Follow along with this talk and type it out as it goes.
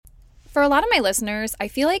For a lot of my listeners, I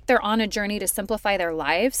feel like they're on a journey to simplify their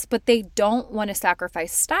lives, but they don't want to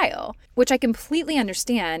sacrifice style, which I completely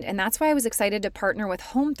understand, and that's why I was excited to partner with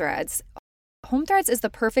Home Threads. Home Threads is the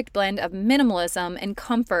perfect blend of minimalism and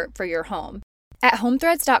comfort for your home. At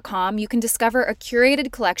HomeThreads.com, you can discover a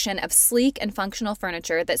curated collection of sleek and functional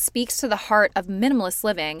furniture that speaks to the heart of minimalist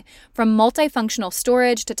living, from multifunctional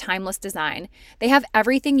storage to timeless design. They have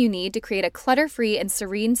everything you need to create a clutter-free and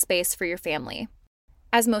serene space for your family.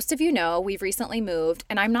 As most of you know, we've recently moved,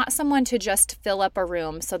 and I'm not someone to just fill up a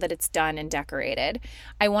room so that it's done and decorated.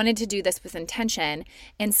 I wanted to do this with intention,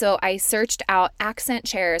 and so I searched out accent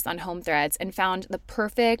chairs on Home Threads and found the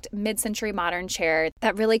perfect mid-century modern chair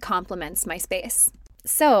that really complements my space.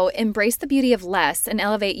 So, embrace the beauty of less and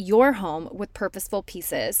elevate your home with purposeful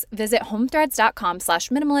pieces. Visit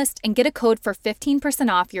homethreads.com/minimalist and get a code for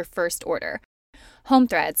 15% off your first order. Home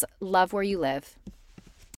Threads, love where you live.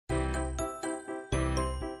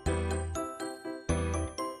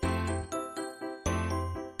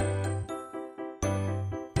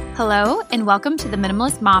 Hello, and welcome to the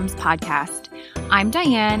Minimalist Moms podcast. I'm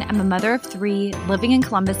Diane. I'm a mother of 3 living in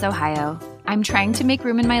Columbus, Ohio. I'm trying to make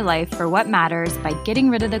room in my life for what matters by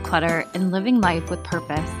getting rid of the clutter and living life with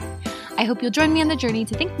purpose. I hope you'll join me on the journey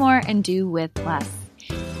to think more and do with less.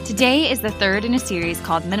 Today is the third in a series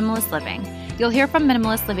called Minimalist Living. You'll hear from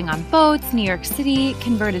minimalists living on boats, New York City,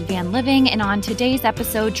 converted van living, and on today's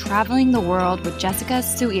episode, traveling the world with Jessica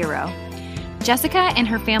Suiro. Jessica and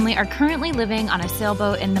her family are currently living on a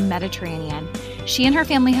sailboat in the Mediterranean. She and her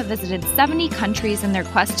family have visited 70 countries in their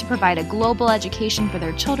quest to provide a global education for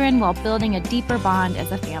their children while building a deeper bond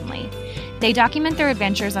as a family. They document their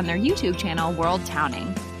adventures on their YouTube channel, World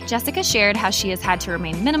Towning. Jessica shared how she has had to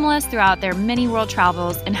remain minimalist throughout their many world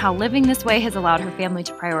travels and how living this way has allowed her family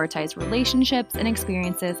to prioritize relationships and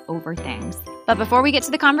experiences over things. But before we get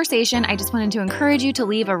to the conversation, I just wanted to encourage you to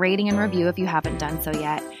leave a rating and review if you haven't done so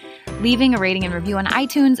yet. Leaving a rating and review on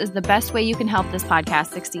iTunes is the best way you can help this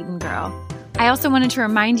podcast succeed and grow. I also wanted to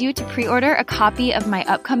remind you to pre-order a copy of my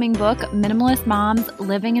upcoming book, Minimalist Moms: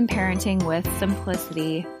 Living and Parenting with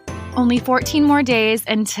Simplicity. Only 14 more days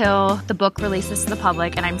until the book releases to the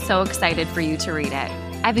public, and I'm so excited for you to read it.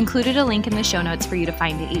 I've included a link in the show notes for you to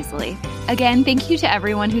find it easily. Again, thank you to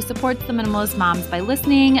everyone who supports the Minimalist Moms by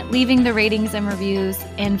listening, leaving the ratings and reviews,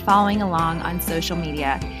 and following along on social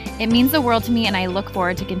media. It means the world to me, and I look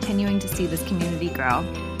forward to continuing to see this community grow.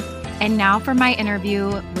 And now for my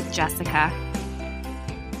interview with Jessica.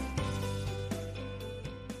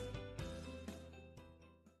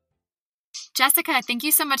 Jessica, thank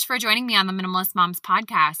you so much for joining me on the Minimalist Moms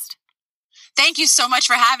podcast. Thank you so much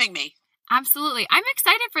for having me. Absolutely. I'm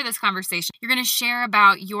excited for this conversation. You're going to share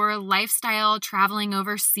about your lifestyle traveling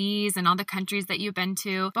overseas and all the countries that you've been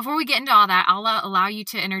to. Before we get into all that, I'll allow you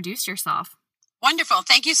to introduce yourself. Wonderful.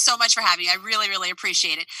 Thank you so much for having me. I really, really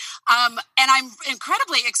appreciate it. And I'm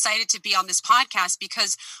incredibly excited to be on this podcast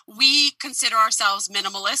because we consider ourselves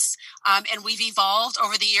minimalists, and we've evolved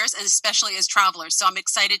over the years, and especially as travelers. So I'm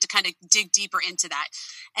excited to kind of dig deeper into that.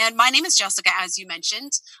 And my name is Jessica, as you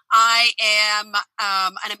mentioned. I am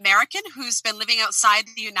an American who's been living outside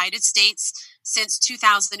the United States since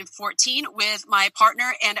 2014 with my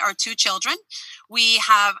partner and our 2 children. We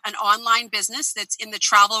have an online business that's in the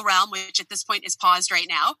travel realm, which at this point is paused right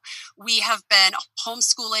now. We have been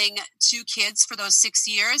homeschooling 2 kids for those 6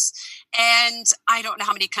 years. And I don't know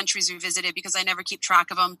how many countries we visited because I never keep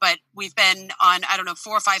track of them, but we've been on,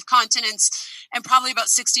 4 or 5 continents and probably about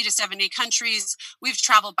 60 to 70 countries. We've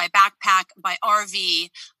traveled by backpack, by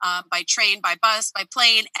RV, by train, by bus, by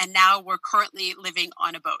plane, and now we're currently living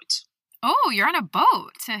on a boat. Oh, you're on a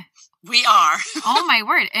boat. We are. Oh, my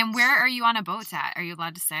word. And where are you on a boat at? Are you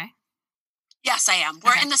allowed to say? Yes, I am.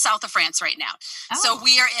 We're in the south of France right now. Oh. So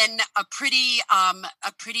we are in a pretty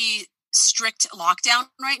strict lockdown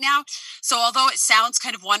right now. So although it sounds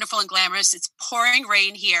kind of wonderful and glamorous, it's pouring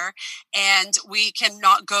rain here, and we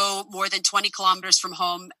cannot go more than 20 kilometers from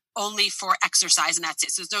home only for exercise, and that's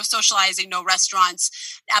it. So there's no socializing, no restaurants,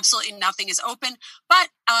 absolutely nothing is open, but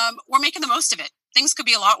we're making the most of it. Things could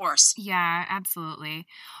be a lot worse. Yeah, absolutely.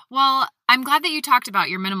 Well, I'm glad that you talked about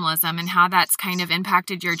your minimalism and how that's kind of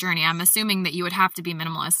impacted your journey. I'm assuming that you would have to be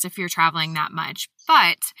minimalist if you're traveling that much.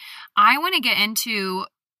 But I want to get into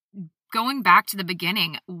going back to the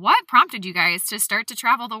beginning. What prompted you guys to start to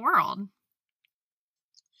travel the world?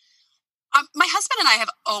 My husband and I have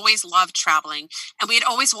always loved traveling, and we had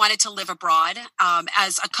always wanted to live abroad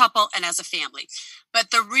as a couple and as a family.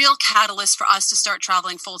 But the real catalyst for us to start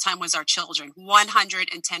traveling full time was our children,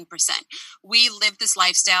 110%. We lived this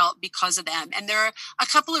lifestyle because of them. And there are a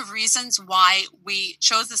couple of reasons why we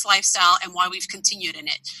chose this lifestyle and why we've continued in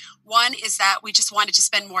it. One is that we just wanted to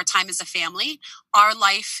spend more time as a family. Our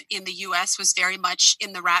life in the US was very much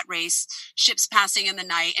in the rat race, ships passing in the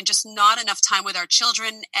night, and just not enough time with our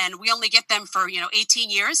children. And we only get them for, 18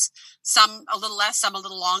 years, some a little less, some a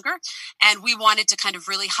little longer. And we wanted to kind of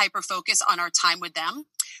really hyper focus on our time with them.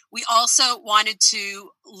 We also wanted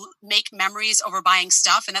to make memories over buying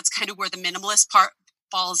stuff. And that's kind of where the minimalist part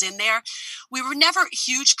falls in there. We were never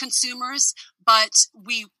huge consumers, but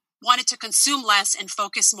we wanted to consume less and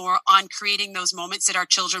focus more on creating those moments that our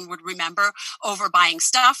children would remember over buying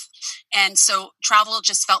stuff. And so travel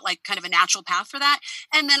just felt like kind of a natural path for that.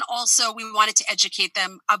 And then also we wanted to educate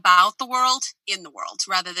them about the world in the world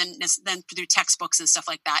rather than through textbooks and stuff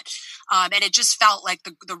like that. And it just felt like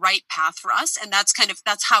the right path for us. And that's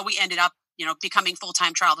how we ended up, becoming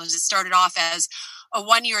full-time travelers. It started off as a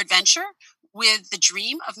 1-year adventure with the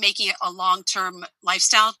dream of making it a long-term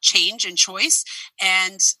lifestyle change and choice.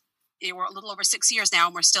 And we're a little over 6 years now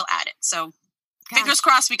and we're still at it. So fingers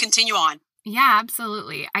crossed we continue on. Yeah,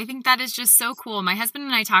 absolutely. I think that is just so cool. My husband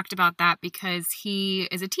and I talked about that because he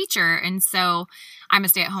is a teacher. And so I'm a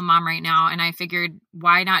stay-at-home mom right now. And I figured,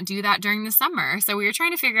 why not do that during the summer? So we were trying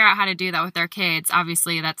to figure out how to do that with our kids.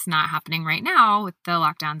 Obviously, that's not happening right now with the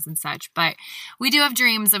lockdowns and such. But we do have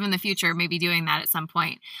dreams of in the future maybe doing that at some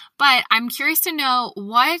point. But I'm curious to know,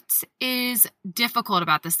 what is difficult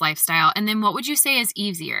about this lifestyle? And then what would you say is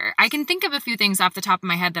easier? I can think of a few things off the top of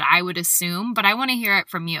my head that I would assume, but I want to hear it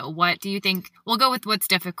from you. What do you think? We'll go with what's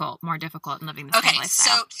more difficult in living this kind of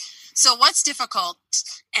lifestyle. So what's difficult,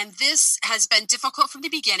 and this has been difficult from the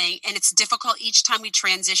beginning, and it's difficult each time we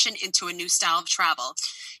transition into a new style of travel,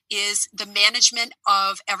 is the management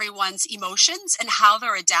of everyone's emotions and how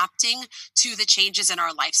they're adapting to the changes in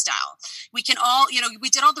our lifestyle. We can all, we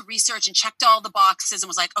did all the research and checked all the boxes and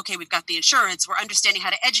was like, okay, we've got the insurance, we're understanding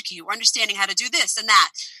how to educate, we're understanding how to do this and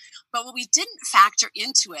that. But what we didn't factor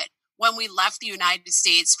into it when we left the United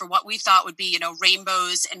States for what we thought would be,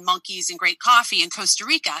 rainbows and monkeys and great coffee in Costa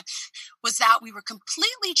Rica, was that we were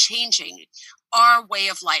completely changing our way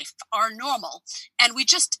of life, our normal. And we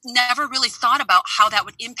just never really thought about how that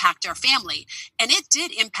would impact our family. And it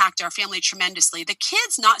did impact our family tremendously. The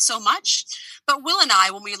kids, not so much. But Will and I,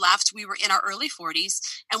 when we left, we were in our early 40s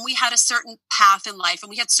and we had a certain path in life and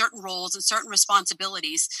we had certain roles and certain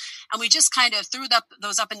responsibilities. And we just kind of threw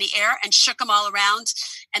those up in the air and shook them all around.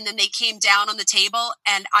 And then they came down on the table,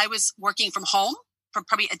 and I was working from home for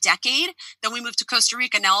probably a decade. Then we moved to Costa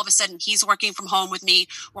Rica. Now all of a sudden he's working from home with me.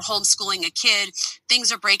 We're homeschooling a kid.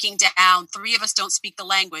 Things are breaking down. 3 of us don't speak the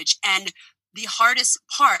language. And the hardest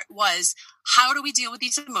part was, how do we deal with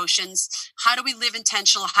these emotions? How do we live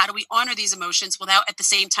intentional? How do we honor these emotions without at the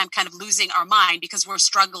same time kind of losing our mind because we're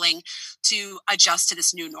struggling to adjust to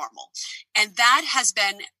this new normal? And that has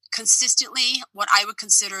been consistently what I would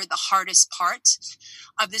consider the hardest part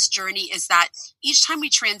of this journey, is that each time we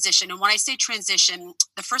transition, and when I say transition,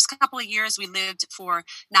 the first couple of years we lived for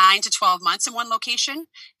 9 to 12 months in one location,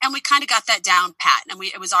 and we kind of got that down pat, and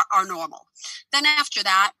it was our normal. Then after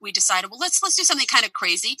that, we decided, well, let's do something kind of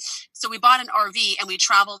crazy. So we bought an RV and we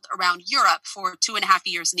traveled around Europe for 2.5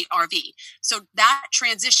 years in the RV. So that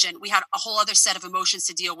transition, we had a whole other set of emotions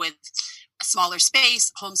to deal with. A smaller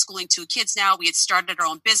space, homeschooling 2 kids now. We had started our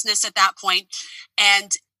own business at that point,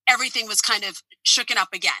 and everything was kind of shooken up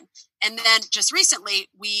again. And then just recently,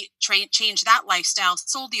 we changed that lifestyle,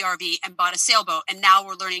 sold the RV, and bought a sailboat. And now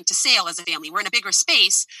we're learning to sail as a family. We're in a bigger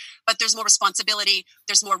space, but there's more responsibility.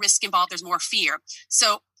 There's more risk involved. There's more fear.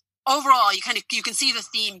 So overall, you can see the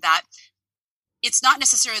theme that it's not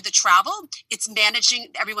necessarily the travel, it's managing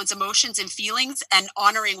everyone's emotions and feelings and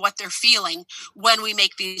honoring what they're feeling when we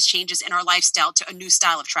make these changes in our lifestyle to a new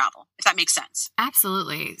style of travel, if that makes sense.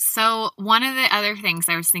 Absolutely. So one of the other things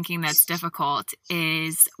I was thinking that's difficult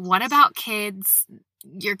is, what about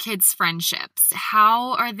your kids' friendships?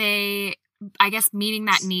 How are they, I guess, meeting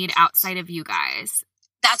that need outside of you guys?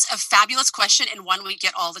 That's a fabulous question, and one we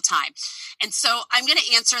get all the time. And so I'm going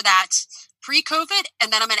to answer that pre-COVID,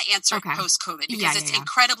 and then I'm going to answer post-COVID, because it's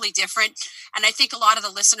incredibly different. And I think a lot of the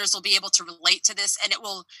listeners will be able to relate to this, and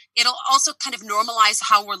it'll also kind of normalize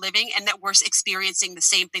how we're living and that we're experiencing the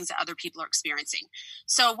same things that other people are experiencing.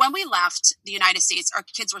 So when we left the United States, our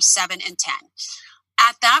kids were 7 and 10.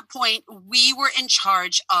 at that point, we were in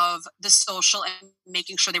charge of the social and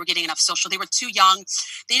making sure they were getting enough social. They were too young.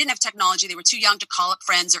 They didn't have technology. They were too young to call up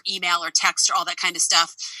friends or email or text or all that kind of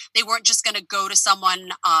stuff. They weren't just going to go to someone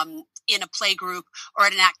in a play group or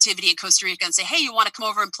at an activity in Costa Rica and say, hey, you want to come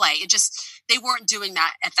over and play? They weren't doing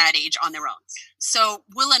that at that age on their own. So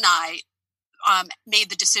Will and I made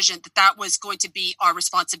the decision that was going to be our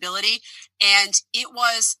responsibility. And it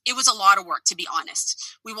was a lot of work, to be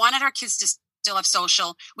honest. We wanted our kids to still have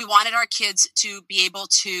social. We wanted our kids to be able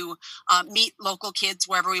to meet local kids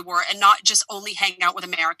wherever we were and not just only hang out with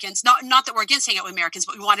Americans. Not that we're against hanging out with Americans,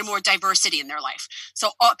 but we wanted more diversity in their life.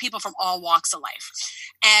 So people from all walks of life.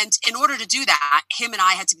 And in order to do that, him and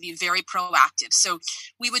I had to be very proactive. So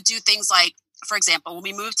we would do things like, for example, when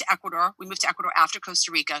we moved to Ecuador after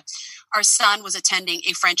Costa Rica. Our son was attending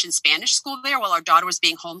a French and Spanish school there while our daughter was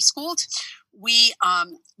being homeschooled. We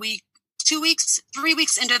 3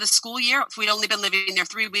 weeks into the school year, if we'd only been living there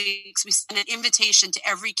 3 weeks, we sent an invitation to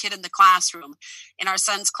every kid in the classroom, in our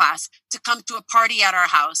son's class, to come to a party at our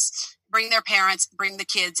house. Bring their parents, bring the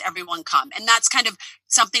kids, everyone come. And that's kind of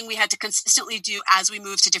something we had to consistently do as we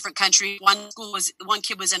moved to different countries. One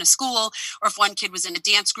kid was in a school, or if one kid was in a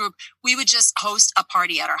dance group, we would just host a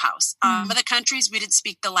party at our house. Other countries, we didn't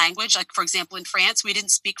speak the language. Like, for example, in France, we didn't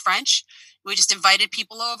speak French. We just invited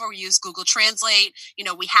people over. We used Google Translate.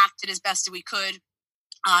 We hacked it as best as we could.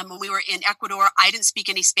 When we were in Ecuador, I didn't speak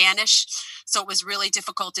any Spanish, so it was really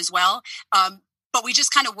difficult as well. But we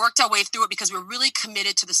just kind of worked our way through it because we're really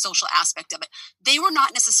committed to the social aspect of it. They were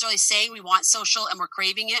not necessarily saying we want social and we're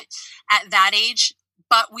craving it at that age,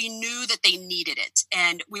 but we knew that they needed it.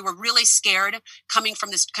 And we were really scared, coming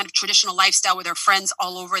from this kind of traditional lifestyle with our friends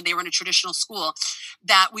all over, and they were in a traditional school,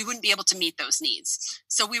 that we wouldn't be able to meet those needs.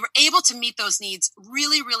 So we were able to meet those needs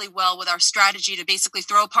really, really well with our strategy to basically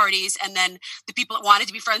throw parties. And then the people that wanted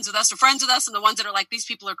to be friends with us were friends with us. And the ones that are like, these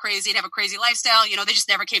people are crazy and have a crazy lifestyle, they just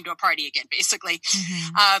never came to a party again, basically.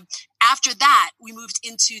 Mm-hmm. After that, we moved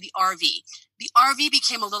into the RV. The RV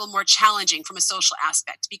became a little more challenging from a social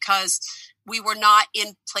aspect because we were not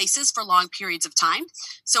in places for long periods of time.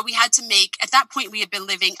 So we had to at that point, we had been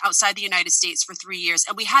living outside the United States for 3 years,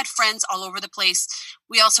 and we had friends all over the place.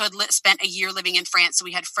 We also had spent a year living in France. So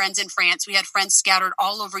we had friends in France. We had friends scattered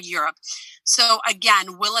all over Europe. So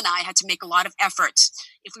again, Will and I had to make a lot of effort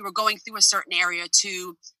if we were going through a certain area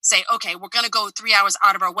to say, okay, we're going to go 3 hours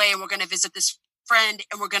out of our way and we're going to visit this friend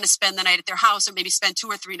and we're going to spend the night at their house, or maybe spend 2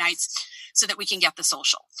 or 3 nights so that we can get the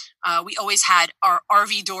social. We always had our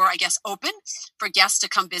RV door, open for guests to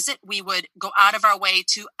come visit. We would go out of our way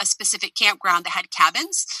to a specific campground that had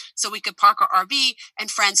cabins so we could park our RV and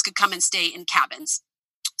friends could come and stay in cabins.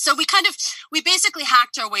 So we basically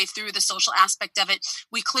hacked our way through the social aspect of it.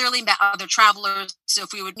 We clearly met other travelers. So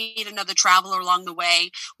if we would meet another traveler along the way,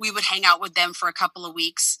 we would hang out with them for a couple of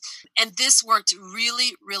weeks. And this worked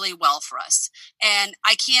really, really well for us. And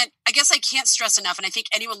I can't stress enough, and I think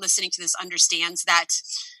anyone listening to this understands that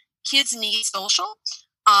kids need social.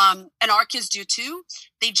 And our kids do too.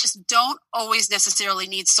 They just don't always necessarily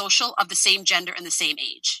need social of the same gender and the same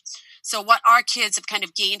age. So what our kids have kind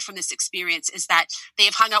of gained from this experience is that they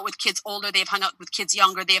have hung out with kids older, they have hung out with kids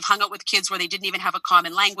younger, they have hung out with kids where they didn't even have a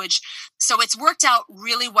common language. So it's worked out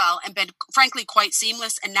really well and been, frankly, quite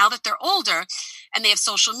seamless. And now that they're older and they have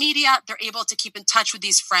social media, they're able to keep in touch with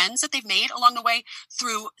these friends that they've made along the way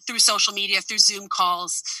through social media, through Zoom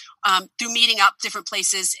calls, through meeting up different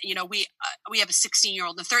places. We have a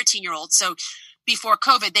 16-year-old and a 13-year-old. So before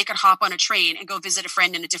COVID, they could hop on a train and go visit a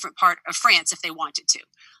friend in a different part of France if they wanted to.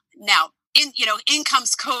 Now, in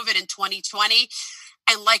comes COVID in 2020,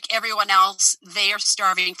 and like everyone else, they are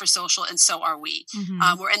starving for social, and so are we.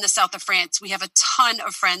 Mm-hmm. We're in the south of France. We have a ton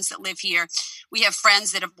of friends that live here. We have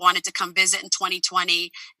friends that have wanted to come visit in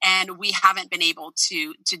 2020, and we haven't been able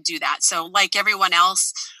to do that. So like everyone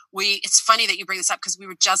else, it's funny that you bring this up because we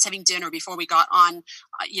were just having dinner before we got on,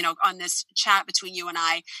 on this chat between you and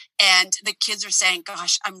I, and the kids are saying,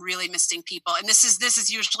 gosh, I'm really missing people. And this is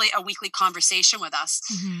usually a weekly conversation with us.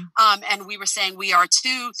 Mm-hmm. And we were saying we are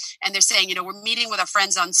too. And they're saying, we're meeting with our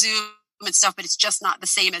friends on Zoom and stuff, but it's just not the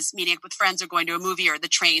same as meeting up with friends or going to a movie or the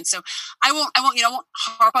train. So I won't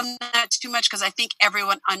harp on that too much because I think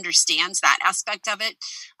everyone understands that aspect of it.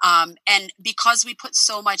 And because we put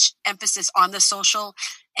so much emphasis on the social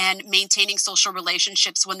and maintaining social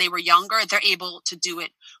relationships when they were younger, they're able to do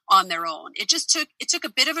it on their own. It took a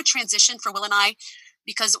bit of a transition for Will and I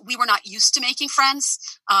because we were not used to making friends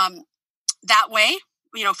that way.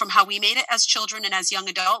 From how we made it as children and as young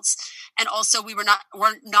adults. And also we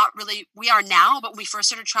are now, but when we first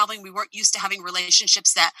started traveling, we weren't used to having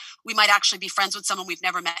relationships that we might actually be friends with someone we've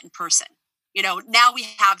never met in person. now we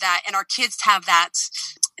have that and our kids have that.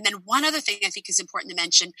 And then one other thing I think is important to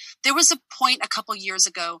mention, there was a point a couple years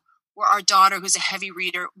ago where our daughter, who's a heavy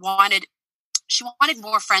reader, wanted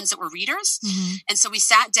more friends that were readers. Mm-hmm. And so we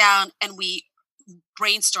sat down and we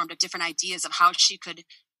brainstormed at different ideas of how she could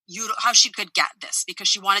get this, because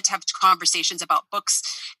she wanted to have conversations about books.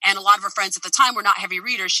 And a lot of her friends at the time were not heavy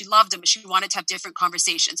readers. She loved them, but she wanted to have different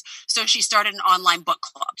conversations. So she started an online book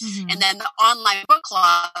club. Mm-hmm. And then the online book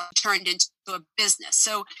club turned into a business.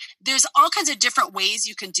 So there's all kinds of different ways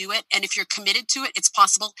you can do it. And if you're committed to it, it's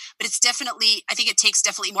possible. But I think it takes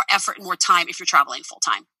definitely more effort and more time if you're traveling full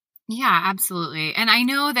time. Yeah, absolutely. And I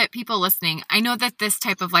know that people listening, I know that this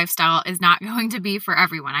type of lifestyle is not going to be for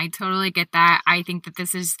everyone. I totally get that. I think that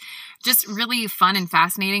this is just really fun and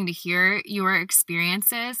fascinating to hear your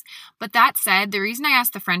experiences. But that said, the reason I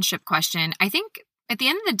asked the friendship question, I think at the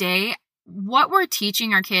end of the day, what we're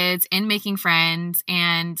teaching our kids in making friends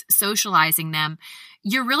and socializing them,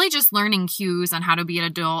 you're really just learning cues on how to be an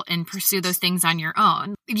adult and pursue those things on your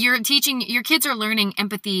own. Your kids are learning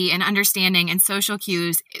empathy and understanding and social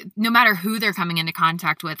cues, no matter who they're coming into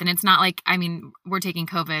contact with. And it's not like, we're taking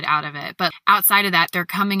COVID out of it, but outside of that, they're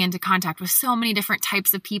coming into contact with so many different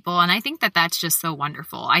types of people. And I think that that's just so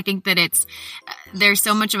wonderful. I think that there's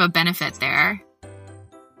so much of a benefit there.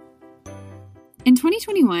 In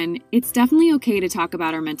 2021, it's definitely okay to talk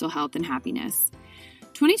about our mental health and happiness.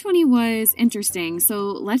 2020 was interesting, so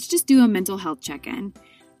let's just do a mental health check-in.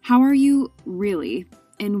 How are you really,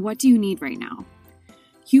 and what do you need right now?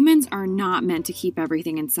 Humans are not meant to keep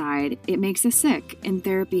everything inside. It makes us sick, and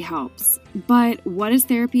therapy helps. But what is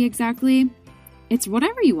therapy exactly? It's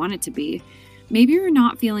whatever you want it to be. Maybe you're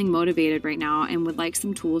not feeling motivated right now and would like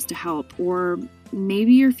some tools to help, or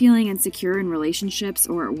maybe you're feeling insecure in relationships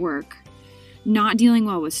or at work. Not dealing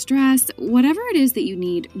well with stress, whatever it is that you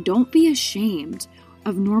need, don't be ashamed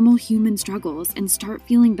of normal human struggles and start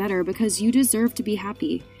feeling better, because you deserve to be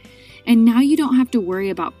happy. And now you don't have to worry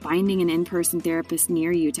about finding an in-person therapist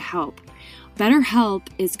near you to help. BetterHelp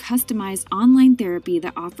is customized online therapy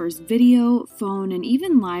that offers video, phone, and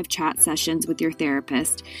even live chat sessions with your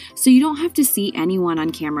therapist, so you don't have to see anyone on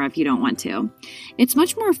camera if you don't want to. It's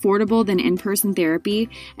much more affordable than in-person therapy,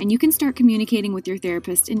 and you can start communicating with your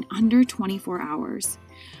therapist in under 24 hours.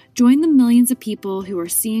 Join the millions of people who are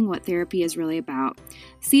seeing what therapy is really about.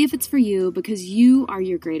 See if it's for you, because you are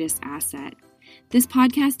your greatest asset. This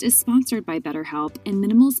podcast is sponsored by BetterHelp, and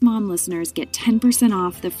Minimalist Mom listeners get 10%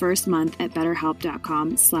 off the first month at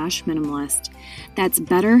BetterHelp.com/minimalist. That's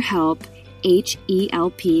BetterHelp,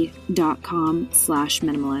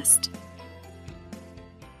 HELP.com/minimalist.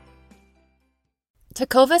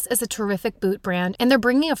 Tecovas is a terrific boot brand, and they're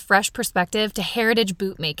bringing a fresh perspective to heritage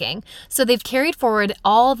boot making. So they've carried forward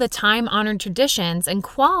all the time-honored traditions and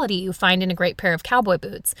quality you find in a great pair of cowboy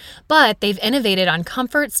boots, but they've innovated on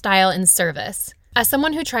comfort, style, and service. As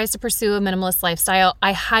someone who tries to pursue a minimalist lifestyle,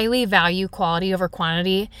 I highly value quality over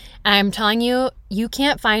quantity, and I'm telling you, you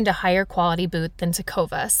can't find a higher quality boot than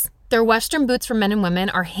Tecovas. Their Western boots for men and women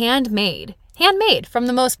are handmade from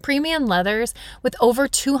the most premium leathers with over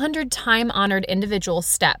 200 time-honored individual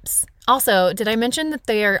steps. Also, did I mention that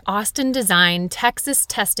they are Austin designed, Texas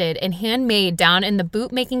tested, and handmade down in the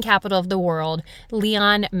boot-making capital of the world,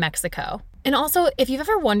 Leon, Mexico. And also, if you've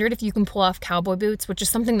ever wondered if you can pull off cowboy boots, which is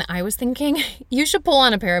something that I was thinking, you should pull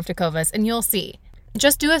on a pair of Tecovas and you'll see.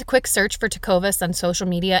 Just do a quick search for Tecovas on social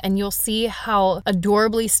media and you'll see how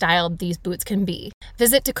adorably styled these boots can be.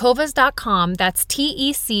 Visit tecovas.com, that's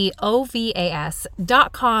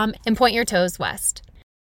TECOVAS.com, and point your toes west.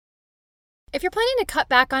 If you're planning to cut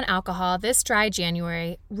back on alcohol this dry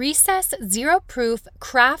January, Recess Zero Proof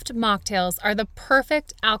Craft Mocktails are the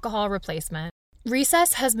perfect alcohol replacement.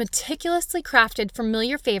 Recess has meticulously crafted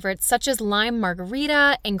familiar favorites such as lime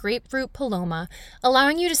margarita and grapefruit paloma,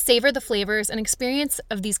 allowing you to savor the flavors and experience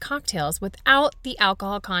of these cocktails without the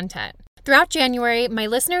alcohol content. Throughout January, my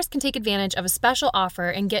listeners can take advantage of a special offer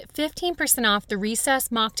and get 15% off the Recess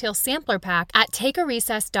Mocktail Sampler Pack at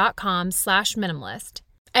takearecess.com/minimalist.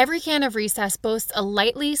 Every can of Recess boasts a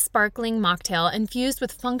lightly sparkling mocktail infused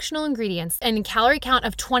with functional ingredients and a calorie count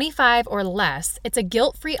of 25 or less. It's a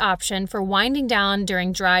guilt-free option for winding down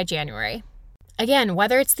during dry January. Again,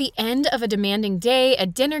 whether it's the end of a demanding day, a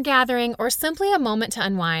dinner gathering, or simply a moment to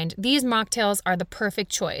unwind, these mocktails are the perfect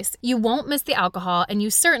choice. You won't miss the alcohol, and you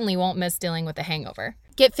certainly won't miss dealing with a hangover.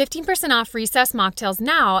 Get 15% off Recess mocktails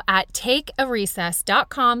now at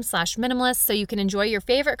takearecess.com/minimalist so you can enjoy your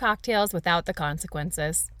favorite cocktails without the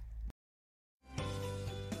consequences.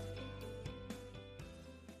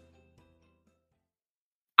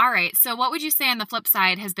 All right, so what would you say on the flip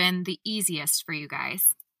side has been the easiest for you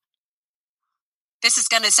guys? This is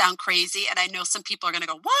going to sound crazy, and I know some people are going to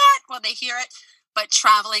go, what? When they hear it. But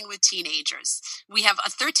traveling with teenagers. We have a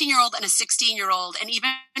 13-year-old and a 16-year-old, and even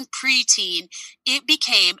preteen. It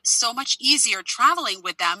became so much easier traveling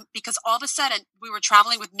with them because all of a sudden we were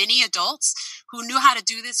traveling with many adults who knew how to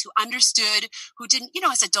do this, who understood, who didn't,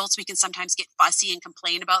 as adults, we can sometimes get fussy and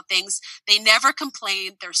complain about things. They never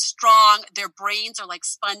complain. They're strong. Their brains are like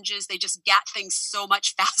sponges. They just get things so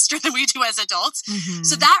much faster than we do as adults. Mm-hmm.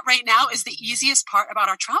 So that right now is the easiest part about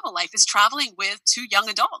our travel life, is traveling with two young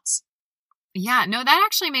adults. Yeah, no, that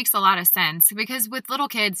actually makes a lot of sense because with little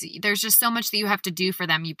kids, there's just so much that you have to do for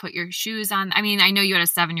them. You put your shoes on. I mean, I know you had a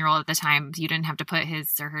 7-year-old at the time. You didn't have to put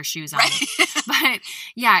his or her shoes on. Right. But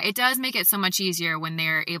yeah, it does make it so much easier when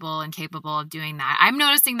they're able and capable of doing that. I'm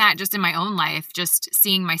noticing that just in my own life, just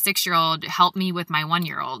seeing my 6-year-old help me with my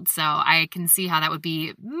 1-year-old. So I can see how that would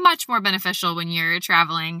be much more beneficial when you're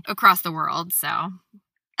traveling across the world. So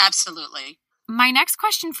absolutely. My next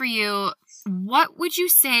question for you, what would you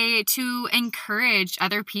say to encourage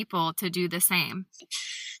other people to do the same?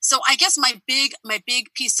 So I guess my big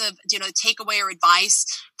piece of, takeaway or advice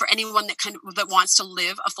for anyone that wants to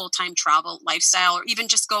live a full-time travel lifestyle, or even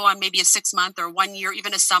just go on maybe a 6-month or 1 year,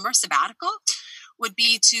 even a summer sabbatical, would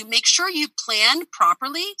be to make sure you plan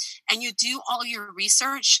properly and you do all your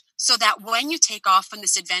research so that when you take off on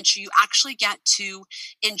this adventure, you actually get to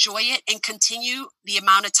enjoy it and continue the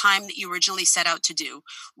amount of time that you originally set out to do.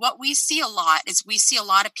 What we see a lot is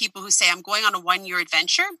of people who say, I'm going on a 1-year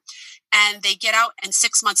adventure, and they get out and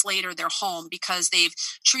 6 months later they're home because they've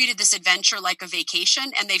treated this adventure like a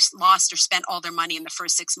vacation and they've lost or spent all their money in the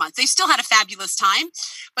first 6 months. They've still had a fabulous time,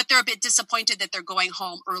 but they're a bit disappointed that they're going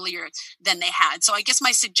home earlier than they had. So I guess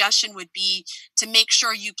my suggestion would be to make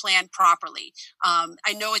sure you plan properly.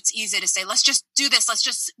 I know it's easy to say, let's just do this. Let's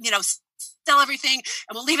just, sell everything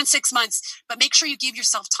and we'll leave in 6 months, but make sure you give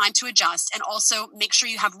yourself time to adjust, and also make sure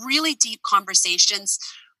you have really deep conversations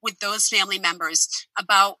with those family members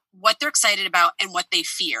about what they're excited about and what they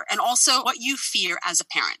fear, and also what you fear as a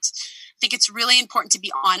parent. I think it's really important to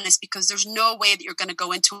be honest, because there's no way that you're going to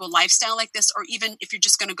go into a lifestyle like this, or even if you're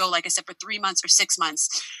just going to go, like I said, for 3 months or 6 months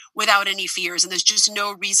without any fears. And there's just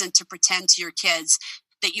no reason to pretend to your kids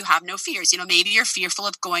that you have no fears. Maybe you're fearful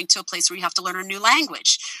of going to a place where you have to learn a new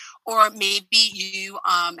language. Or maybe you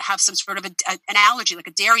have some sort of an allergy, like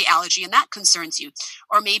a dairy allergy, and that concerns you.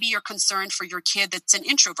 Or maybe you're concerned for your kid that's an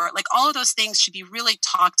introvert. Like, all of those things should be really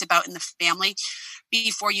talked about in the family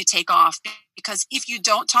before you take off. Because if you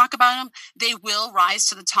don't talk about them, they will rise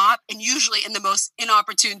to the top, and usually in the most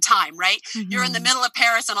inopportune time, right? Mm-hmm. You're in the middle of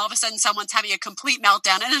Paris and all of a sudden someone's having a complete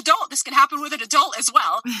meltdown. An adult, this can happen with an adult as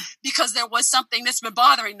well, because there was something that's been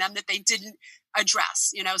bothering them that they didn't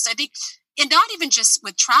address, So I think, and not even just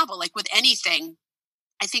with travel, like with anything,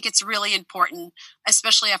 I think it's really important,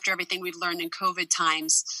 especially after everything we've learned in COVID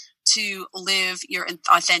times, to live your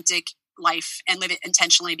authentic life and live it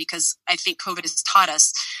intentionally, because I think COVID has taught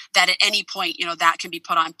us that at any point, that can be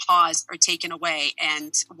put on pause or taken away.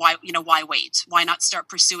 And why wait? Why not start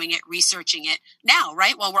pursuing it, researching it now,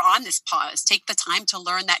 right? While we're on this pause, take the time to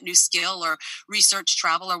learn that new skill or research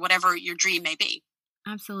travel or whatever your dream may be.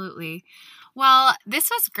 Absolutely. Well, this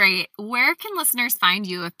was great. Where can listeners find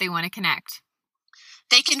you if they want to connect?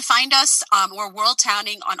 They can find us, we're World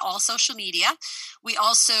Towning on all social media. We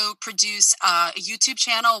also produce a YouTube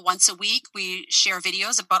channel once a week. We share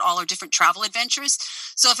videos about all our different travel adventures.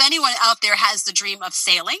 So if anyone out there has the dream of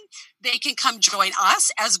sailing, they can come join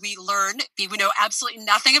us as we learn. We know absolutely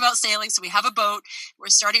nothing about sailing, so we have a boat. We're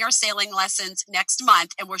starting our sailing lessons next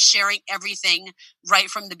month, and we're sharing everything right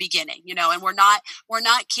from the beginning, and we're not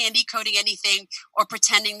candy coating anything or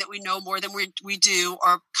pretending that we know more than we do,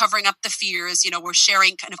 or covering up the fears. We're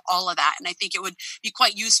sharing kind of all of that. And I think it would be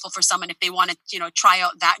quite useful for someone if they want to, try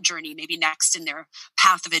out that journey, maybe next in their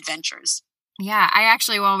path of adventures. Yeah, I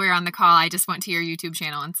actually, while we were on the call, I just went to your YouTube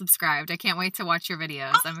channel and subscribed. I can't wait to watch your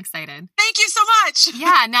videos. I'm excited. Thank you so much.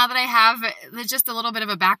 Yeah, now that I have just a little bit of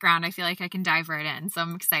a background, I feel like I can dive right in. So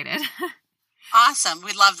I'm excited. Awesome.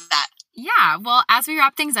 We love that. Yeah. Well, as we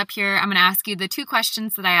wrap things up here, I'm going to ask you the 2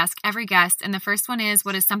 questions that I ask every guest. And the first one is,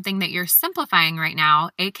 what is something that you're simplifying right now?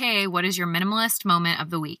 AKA, what is your minimalist moment of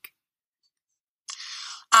the week?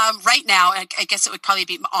 Right now, I guess it would probably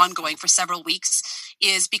be ongoing for several weeks,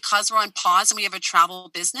 is because we're on pause and we have a travel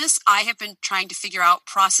business. I have been trying to figure out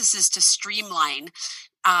processes to streamline,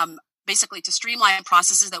 basically to streamline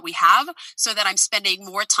processes that we have, so that I'm spending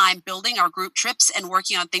more time building our group trips and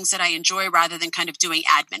working on things that I enjoy rather than kind of doing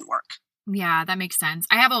admin work. Yeah, that makes sense.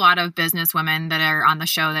 I have a lot of business women that are on the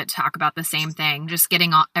show that talk about the same thing. Just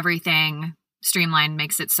getting everything streamlined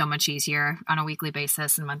makes it so much easier on a weekly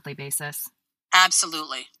basis and monthly basis.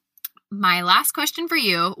 Absolutely. my last question for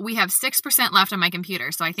you, we have 6% left on my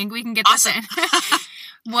computer, so I think we can get awesome. this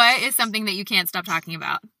in. What is something that you can't stop talking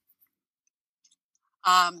about?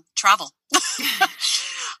 Travel.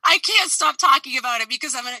 I can't stop talking about it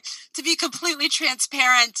because to be completely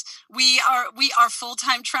transparent, we are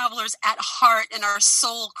full-time travelers at heart, and our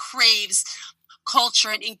soul craves culture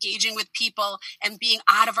and engaging with people and being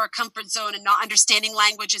out of our comfort zone and not understanding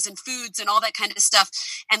languages and foods and all that kind of stuff.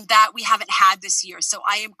 And that we haven't had this year. So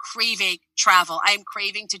I am craving travel. I am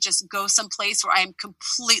craving to just go someplace where I am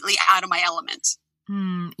completely out of my element.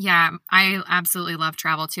 Yeah, I absolutely love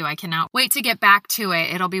travel too. I cannot wait to get back to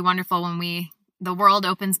it. It'll be wonderful when the world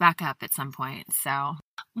opens back up at some point. So,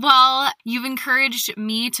 well, you've encouraged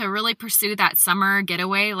me to really pursue that summer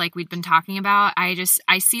getaway like we've been talking about. I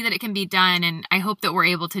see that it can be done, and I hope that we're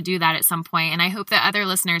able to do that at some point. And I hope that other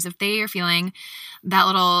listeners, if they are feeling that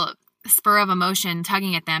little spur of emotion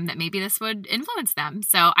tugging at them, that maybe this would influence them.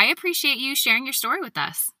 So I appreciate you sharing your story with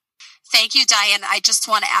us. Thank you, Diane. I just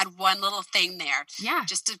want to add one little thing there. Yeah.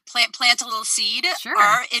 Just to plant a little seed. Sure.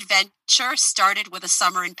 Our adventure started with a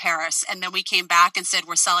summer in Paris, and then we came back and said,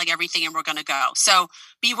 we're selling everything and we're going to go. So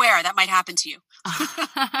beware, that might happen to you.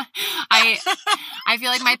 I feel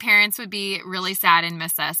like my parents would be really sad and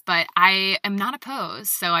miss us, but I am not opposed.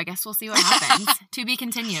 So I guess we'll see what happens. To be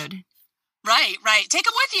continued. Right. Take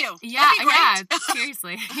them with you. Yeah,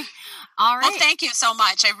 seriously. All right. Well, thank you so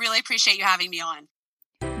much. I really appreciate you having me on.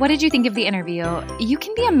 What did you think of the interview? You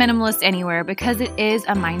can be a minimalist anywhere because it is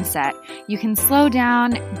a mindset. You can slow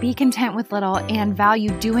down, be content with little, and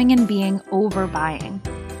value doing and being over buying.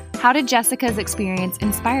 How did Jessica's experience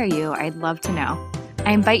inspire you? I'd love to know.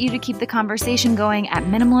 I invite you to keep the conversation going at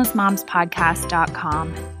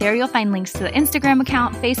minimalistmomspodcast.com. There you'll find links to the Instagram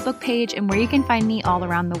account, Facebook page, and where you can find me all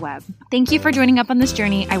around the web. Thank you for joining up on this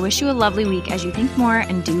journey. I wish you a lovely week as you think more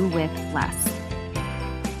and do with less.